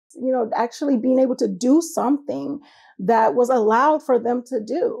actually being able to do something that was allowed for them to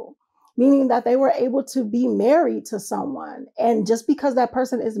do, meaning that they were able to be married to someone. And just because that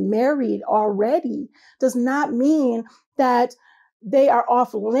person is married already does not mean that they are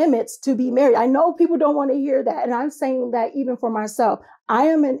off limits to be married. I know people don't want to hear that. And I'm saying that even for myself. I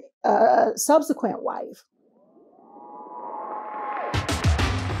am a subsequent wife.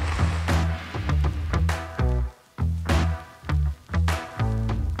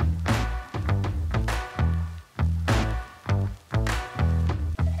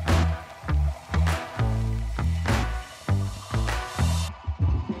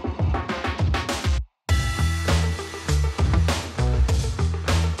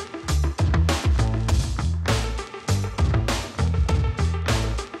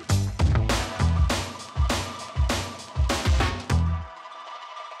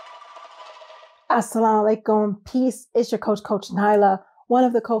 Assalamu alaikum. Peace. It's your coach, Coach Nyla, one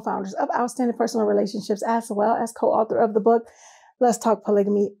of the co-founders of Outstanding Personal Relationships, as well as co-author of the book, Let's Talk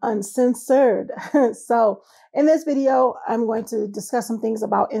Polygamy Uncensored. So in this video, I'm going to discuss some things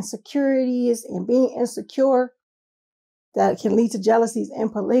about insecurities and being insecure that can lead to jealousies in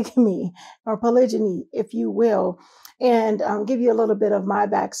polygamy or polygyny, if you will, and give you a little bit of my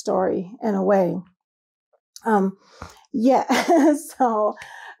backstory in a way. So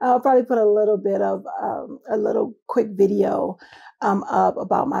I'll probably put a little bit of a little quick video up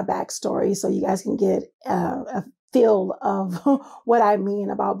about my backstory so you guys can get a feel of what I mean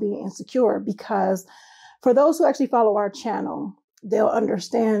about being insecure. Because for those who actually follow our channel, they'll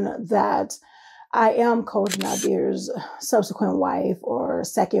understand that I am Coach Nazir's subsequent wife or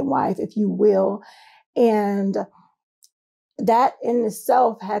second wife, if you will. And that in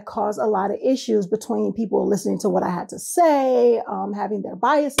itself had caused a lot of issues between people listening to what I had to say, having their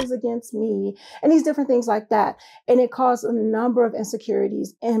biases against me, and these different things like that. And it caused a number of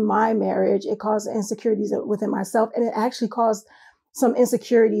insecurities in my marriage. It caused insecurities within myself, and it actually caused some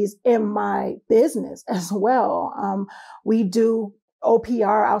insecurities in my business as well. We do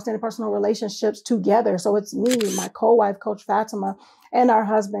OPR, Outstanding Personal Relationships, together. So it's me, my co-wife, Coach Fatimah, and our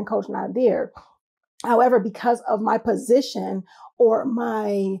husband, Coach Nazir. However, because of my position or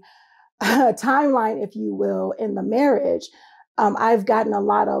my timeline, if you will, in the marriage, I've gotten a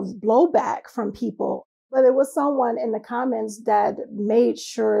lot of blowback from people. But there was someone in the comments that made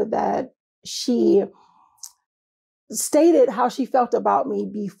sure that she stated how she felt about me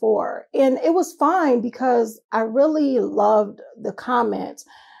before. And it was fine because I really loved the comment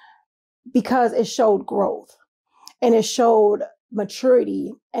because it showed growth and it showed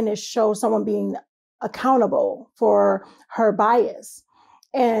maturity and it showed someone being accountable for her bias.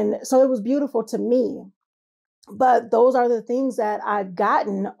 And so it was beautiful to me. But those are the things that I've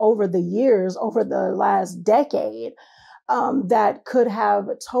gotten over the years, over the last decade, that could have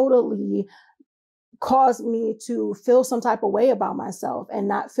totally caused me to feel some type of way about myself and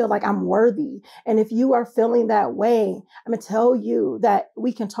not feel like I'm worthy. And if you are feeling that way, I'm going to tell you that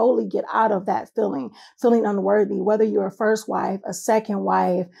we can totally get out of that feeling unworthy, whether you're a first wife, a second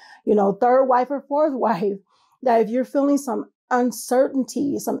wife, third wife or fourth wife, that if you're feeling some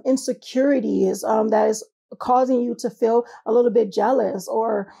uncertainty, some insecurities, that is causing you to feel a little bit jealous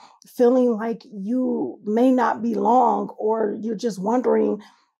or feeling like you may not belong, or you're just wondering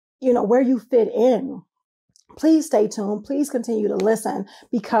where you fit in, please stay tuned. Please continue to listen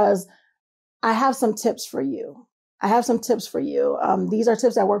because I have some tips for you. These are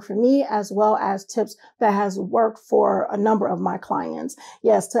tips that work for me as well as tips that has worked for a number of my clients.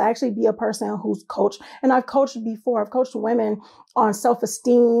 Yes, to actually be a person who's coached. And I've coached before. I've coached women on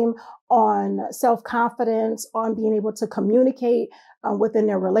self-esteem, on self-confidence, on being able to communicate within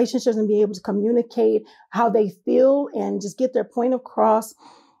their relationships and be able to communicate how they feel and just get their point across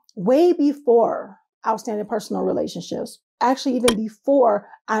way before Outstanding Personal Relationships. Actually, even before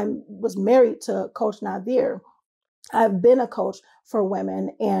I was married to Coach Nazir, I've been a coach for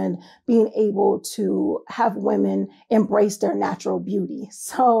women and being able to have women embrace their natural beauty.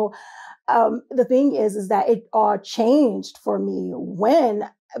 So the thing is that it all changed for me when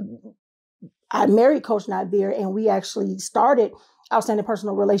I married Coach Nazir and we actually started Outstanding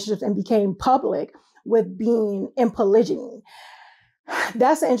Personal Relationships and became public with being in polygyny.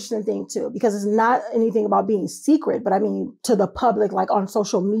 That's an interesting thing too, because it's not anything about being secret, but I mean to the public, like on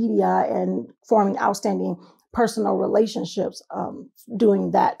social media and forming outstanding personal relationships,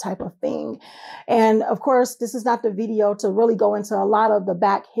 doing that type of thing. And of course, this is not the video to really go into a lot of the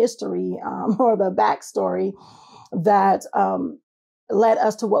back history or the backstory that led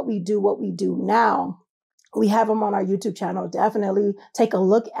us to what we do now. We have them on our YouTube channel. Definitely take a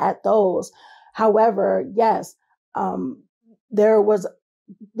look at those. However, yes, there was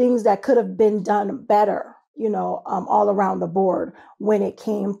things that could have been done better, all around the board when it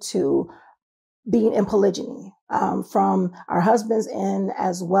came to being in polygyny, from our husbands' end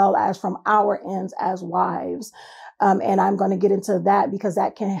as well as from our ends as wives. And I'm going to get into that because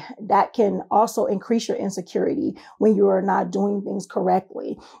that can also increase your insecurity when you are not doing things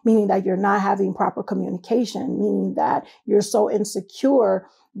correctly, meaning that you're not having proper communication, meaning that you're so insecure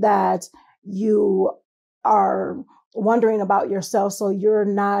that you are wondering about yourself. So you're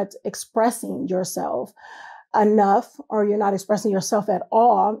not expressing yourself enough, or you're not expressing yourself at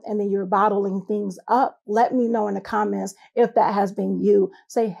all, and then you're bottling things up. Let me know in the comments if that has been you.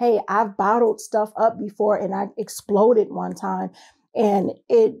 Say, hey, I've bottled stuff up before and I exploded one time and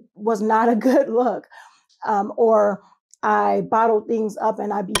it was not a good look. Or I bottled things up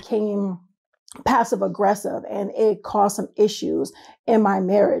and I became passive aggressive and it caused some issues in my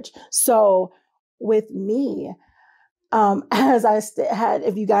marriage. So with me, as I had,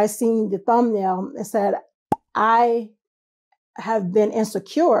 if you guys seen the thumbnail, it said, I have been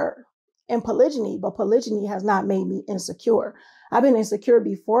insecure in polygyny, but polygyny has not made me insecure. I've been insecure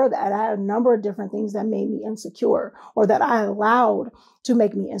before that. I had a number of different things that made me insecure or that I allowed to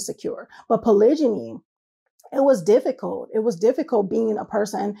make me insecure. But polygyny, it was difficult. It was difficult being a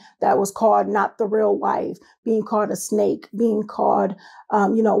person that was called not the real wife, being called a snake, being called,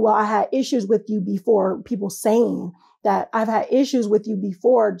 well, I had issues with you before, people saying that I've had issues with you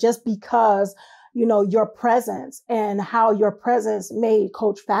before just because your presence and how your presence made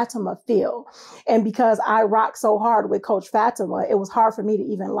Coach Fatimah feel. And because I rock so hard with Coach Fatimah, it was hard for me to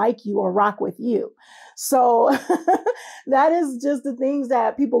even like you or rock with you. So that is just the things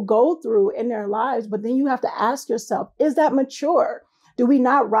that people go through in their lives. But then you have to ask yourself, is that mature? Do we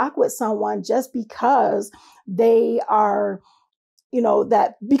not rock with someone just because they are,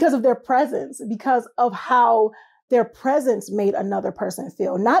 that because of their presence, because of how their presence made another person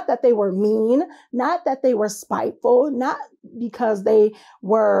feel? Not that they were mean, not that they were spiteful, not because they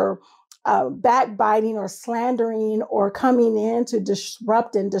were backbiting or slandering or coming in to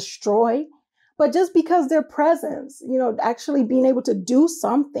disrupt and destroy, but just because their presence, actually being able to do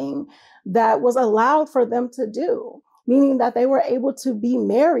something that was allowed for them to do, meaning that they were able to be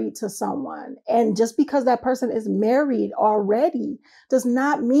married to someone. And just because that person is married already does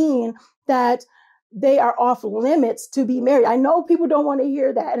not mean that they are off limits to be married. I know people don't want to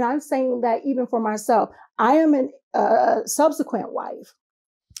hear that. And I'm saying that even for myself. I am a subsequent wife.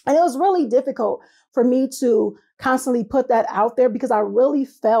 And it was really difficult for me to constantly put that out there because I really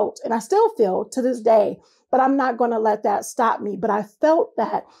felt, and I still feel to this day, but I'm not going to let that stop me. But I felt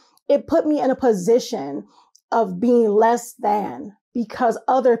that it put me in a position of being less than because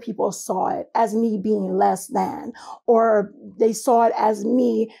other people saw it as me being less than, or they saw it as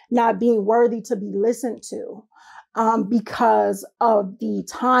me not being worthy to be listened to because of the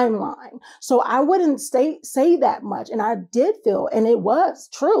timeline. So I wouldn't say that much. And I did feel, and it was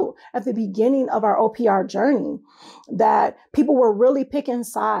true at the beginning of our OPR journey, that people were really picking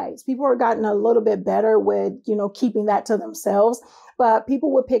sides. People were gotten a little bit better with, keeping that to themselves. But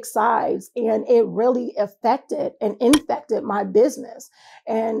people would pick sides, and it really affected and infected my business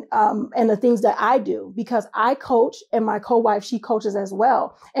and the things that I do, because I coach and my co-wife, she coaches as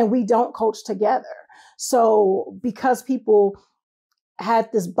well, and we don't coach together. So because people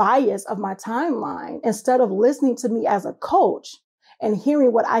had this bias of my timeline, instead of listening to me as a coach and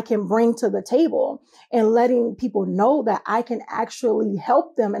hearing what I can bring to the table and letting people know that I can actually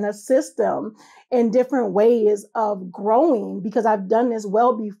help them and assist them in different ways of growing, because I've done this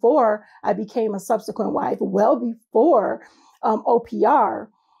well before I became a subsequent wife, well before OPR,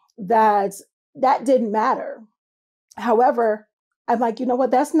 that didn't matter. However, I'm like, you know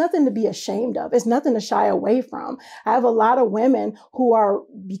what? That's nothing to be ashamed of. It's nothing to shy away from. I have a lot of women who are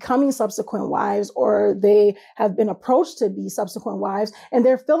becoming subsequent wives, or they have been approached to be subsequent wives, and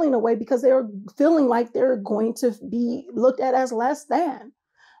they're feeling away because they're feeling like they're going to be looked at as less than.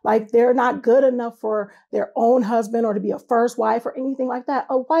 Like they're not good enough for their own husband or to be a first wife or anything like that.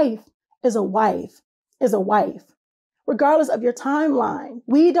 A wife is a wife is a wife, regardless of your timeline.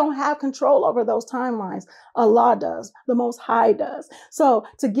 We don't have control over those timelines. Allah does. The Most High does. So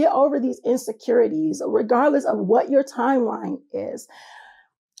to get over these insecurities, regardless of what your timeline is,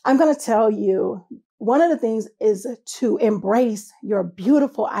 I'm going to tell you, one of the things is to embrace your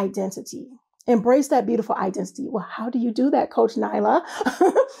beautiful identity. Embrace that beautiful identity. Well, how do you do that, Coach Nyla?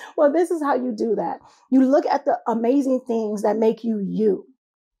 Well, this is how you do that. You look at the amazing things that make you you.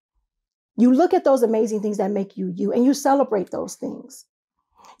 You look at those amazing things that make you you, and you celebrate those things.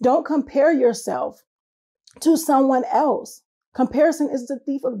 Don't compare yourself to someone else. Comparison is the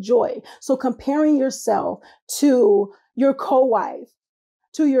thief of joy. So comparing yourself to your co-wife,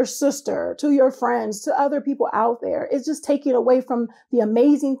 to your sister, to your friends, to other people out there. It's just taking away from the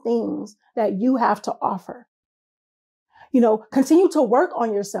amazing things that you have to offer. You know, continue to work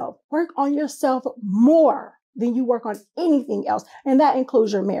on yourself more than you work on anything else. And that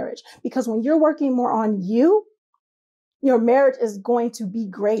includes your marriage, because when you're working more on you, your marriage is going to be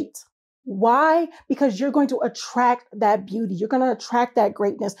great. Why? Because you're going to attract that beauty. You're going to attract that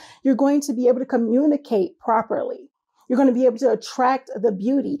greatness. You're going to be able to communicate properly. You're going to be able to attract the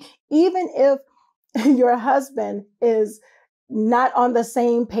beauty. Even if your husband is not on the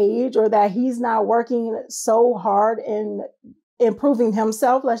same page, or that he's not working so hard in improving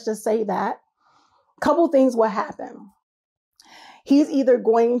himself, let's just say that, a couple things will happen. He's either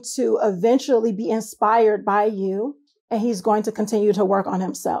going to eventually be inspired by you, and he's going to continue to work on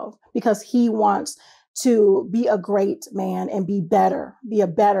himself because he wants to be a great man and be a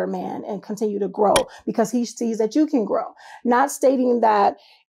better man and continue to grow because he sees that you can grow. Not stating that,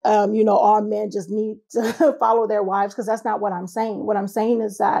 all men just need to follow their wives, because that's not what I'm saying. What I'm saying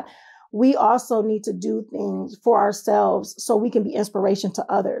is that we also need to do things for ourselves so we can be inspiration to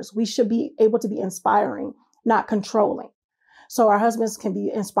others. We should be able to be inspiring, not controlling. So our husbands can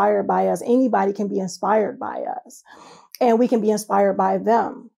be inspired by us. Anybody can be inspired by us, and we can be inspired by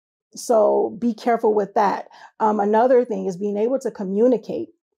them. So be careful with that. Another thing is being able to communicate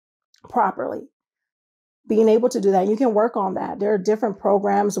properly. Being able to do that. You can work on that. There are different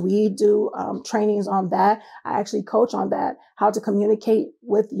programs. We do trainings on that. I actually coach on that, how to communicate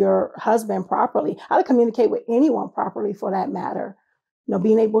with your husband properly, how to communicate with anyone properly for that matter. You know,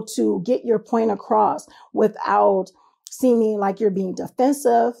 being able to get your point across without seeming like you're being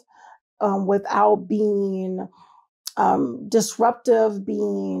defensive, without being disruptive,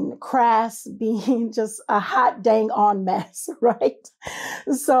 being crass, being just a hot dang on mess, right?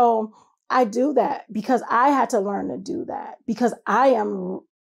 So I do that because I had to learn to do that, because I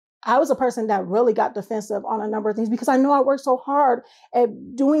was a person that really got defensive on a number of things because I know I work so hard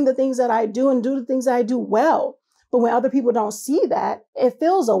at doing the things that I do and do the things that I do well. But when other people don't see that, it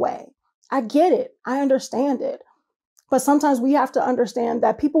feels away. I get it. I understand it. But sometimes we have to understand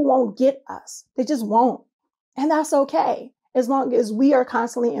that people won't get us. They just won't. And that's okay, as long as we are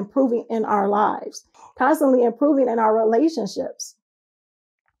constantly improving in our lives, constantly improving in our relationships.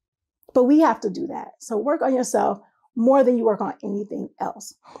 But we have to do that. So work on yourself more than you work on anything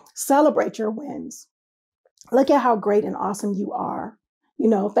else. Celebrate your wins. Look at how great and awesome you are. You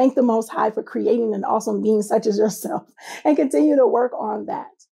know, thank the Most High for creating an awesome being such as yourself, and continue to work on that.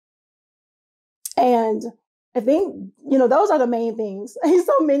 And I think, those are the main things. There's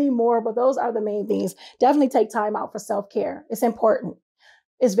so many more, but those are the main things. Definitely take time out for self-care. It's important.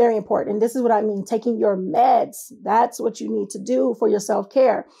 It's very important. And this is what I mean. Taking your meds. That's what you need to do for your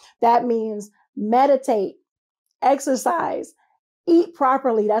self-care. That means meditate, exercise, eat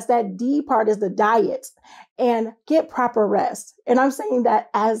properly. That's that D part, is the diet, and get proper rest. And I'm saying that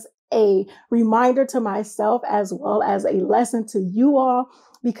as a reminder to myself as well as a lesson to you all,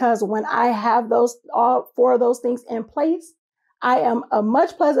 because when I have all four of those things in place, I am a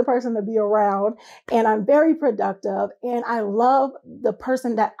much pleasant person to be around, and I'm very productive, and I love the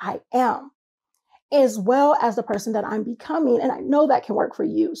person that I am, as well as the person that I'm becoming. And I know that can work for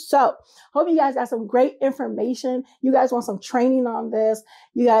you. So hope you guys got some great information. You guys want some training on this.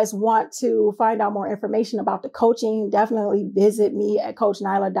 You guys want to find out more information about the coaching. Definitely visit me at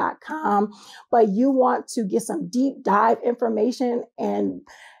coachnyla.com. But you want to get some deep dive information and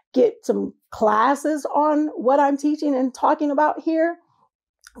get some classes on what I'm teaching and talking about here,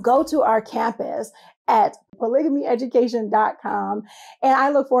 go to our campus at polygamyeducation.com. And I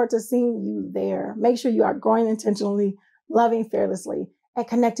look forward to seeing you there. Make sure you are growing intentionally, loving fearlessly, and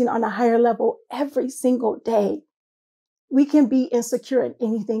connecting on a higher level every single day. We can be insecure in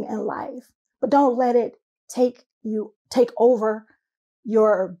anything in life, but don't let it take over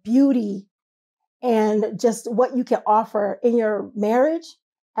your beauty and just what you can offer in your marriage,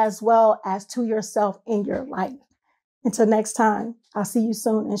 as well as to yourself in your life. Until next time, I'll see you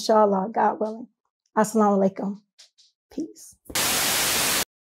soon, inshallah, God willing. Assalamu alaikum. Peace.